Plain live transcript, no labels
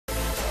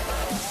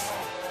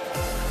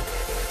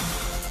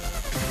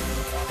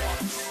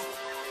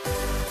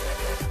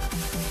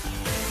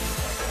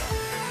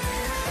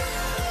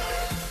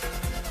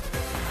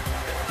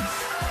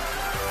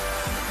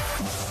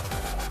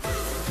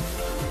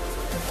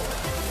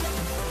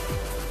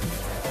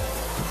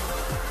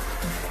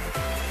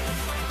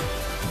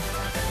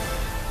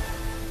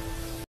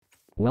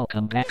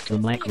Welcome back to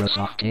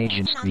Microsoft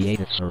Agents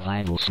Creative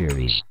Survival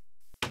Series.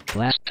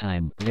 Last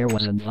time, there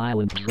was a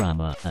violent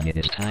drama, and it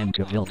is time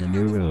to build a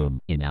new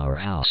room in our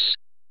house.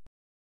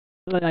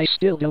 But I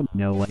still don't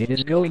know what it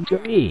is going to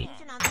be.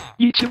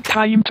 It's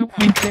time to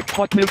win the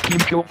pot milk team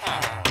show.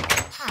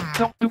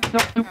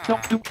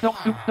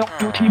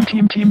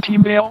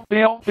 Team, bell,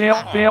 lake.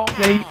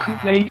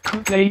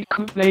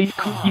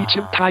 It's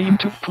time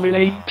to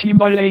play team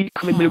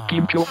milk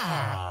team show.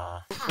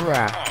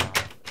 Crap.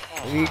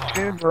 The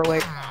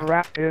Timberlake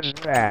crap is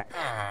back.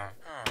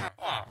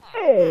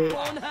 Hey!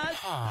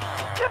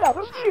 Get out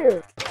of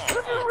here!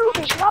 The new room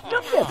is not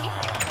done yet!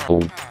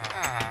 Oh.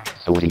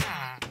 Sorry.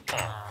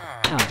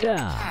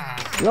 Ta-da!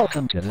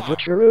 Welcome to the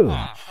Butcher Room.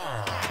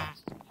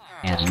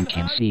 As you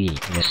can see,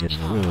 this is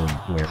the room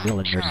where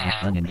villagers have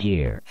fun in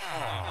here.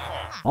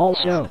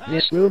 Also,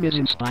 this room is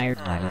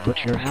inspired by the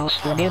Butcher House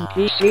from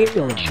NPC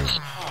villages.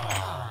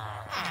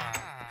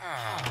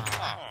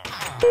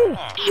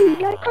 You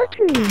like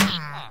cartoons!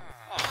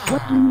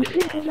 What do you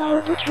think of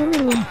our Butcher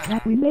Room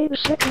that we made a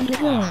second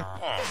ago?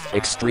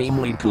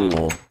 Extremely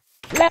cool.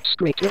 That's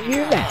great to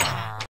hear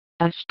that.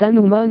 Ashton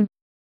Oman.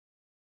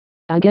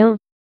 Again.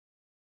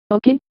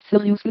 Okay,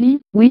 seriously?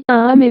 Oui,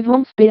 I'm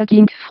even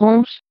speaking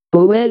French.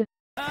 Oh well.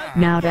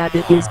 Now that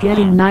it is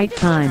getting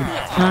nighttime,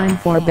 time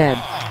for bed.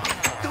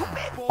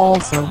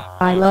 Also,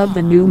 I love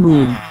the new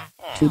moon.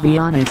 To be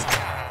honest.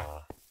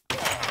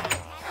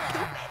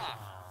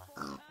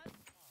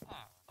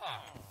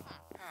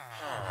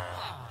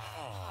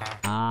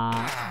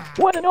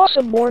 What an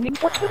awesome morning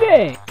for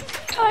today!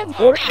 Time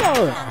for a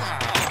shower!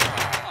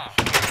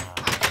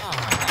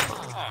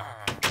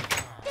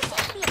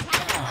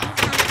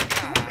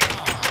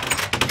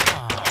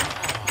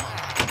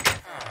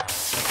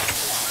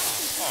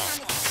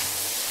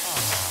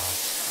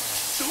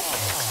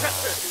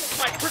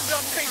 My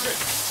criminal patient!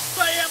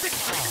 I am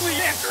extremely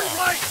angry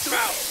right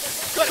now!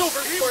 Get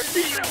over here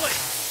immediately!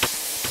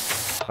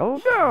 Oh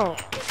no!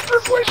 Her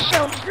voice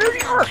sounds very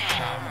harsh!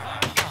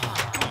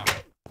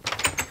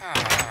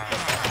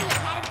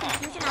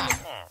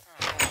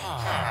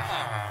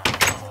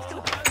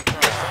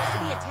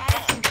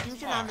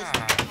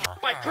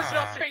 My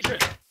criminal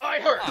patient! I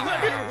heard!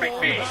 It picked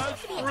me!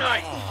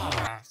 Right!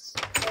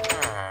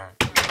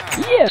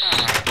 Yes!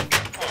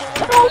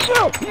 And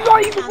also, you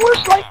got even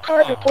worse like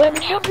carpet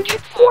damage on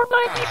digit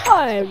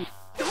 495!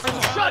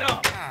 Shut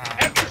up!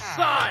 And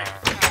decide!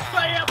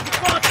 I am the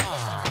boss!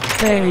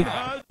 Hey,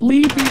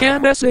 leave the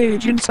NS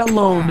agents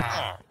alone.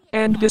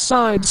 And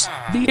besides,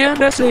 the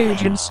NS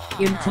agents,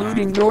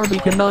 including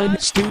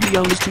LIKEMOJG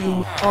Studios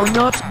 2, are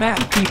not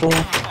bad people.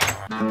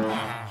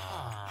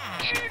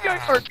 You got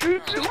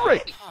cartoons is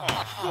great!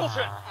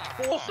 Bullshit!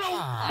 Also,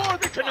 more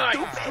than tonight!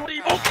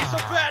 The Oki's a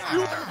bad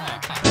user!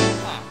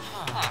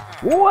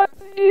 What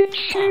did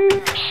you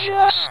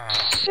just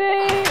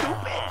say?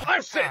 I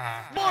said,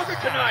 Marvin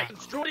tonight!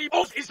 The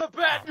Oki's a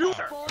bad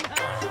user!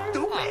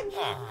 You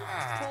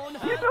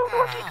know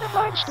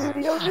LIKEMOJG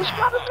Studios is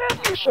not a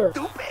bad user!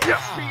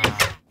 Yes, he is!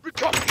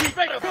 Because he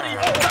made a goody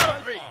all out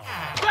of me!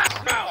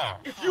 Fast now!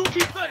 If you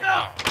keep that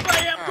up,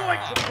 I am going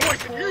to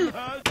poison you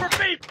for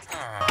me!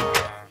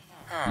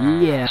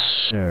 Yes,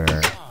 sir.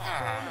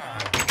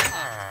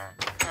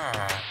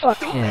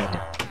 Fuckhead.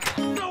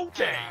 No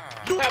day!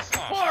 You have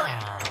spark!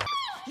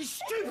 You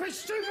stupid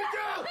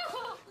girl!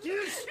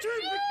 You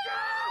stupid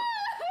girl!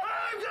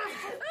 I'm just...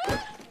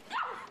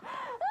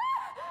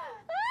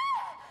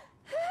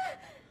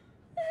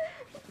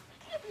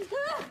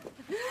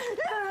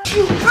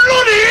 You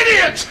bloody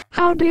idiot!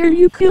 How dare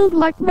you kill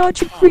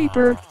LIKEMOJG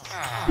Creeper?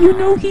 You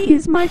know he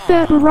is my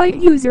favorite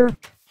user.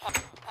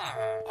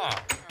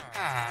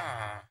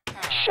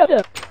 Shut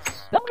up!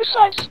 And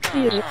besides,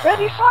 he is a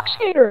Freddy Fox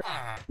hater!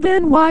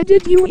 Then why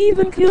did you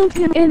even kill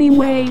him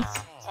anyway?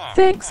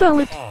 Thanks a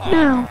lot.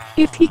 Now,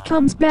 if he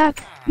comes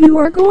back, you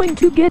are going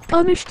to get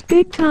punished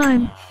big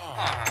time.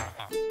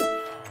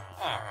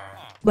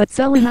 But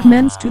Selena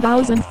Men's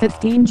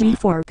 2015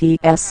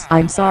 G4PS,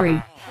 I'm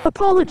sorry.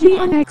 Apology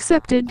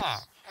unaccepted.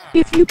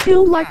 If you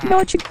kill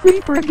LIKEMOJG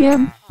Creeper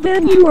again,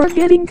 then you are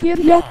getting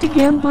kidnapped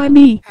again by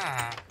me.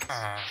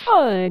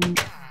 Fine.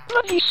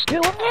 But he's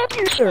still a bad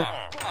user.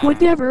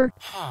 Whatever.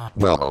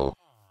 Well.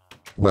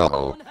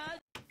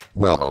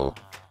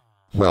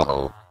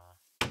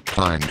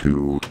 Time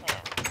to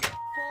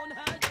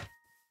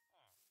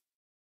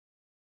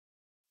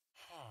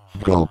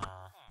gulp.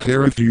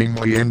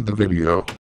 Terrifyingly end the video.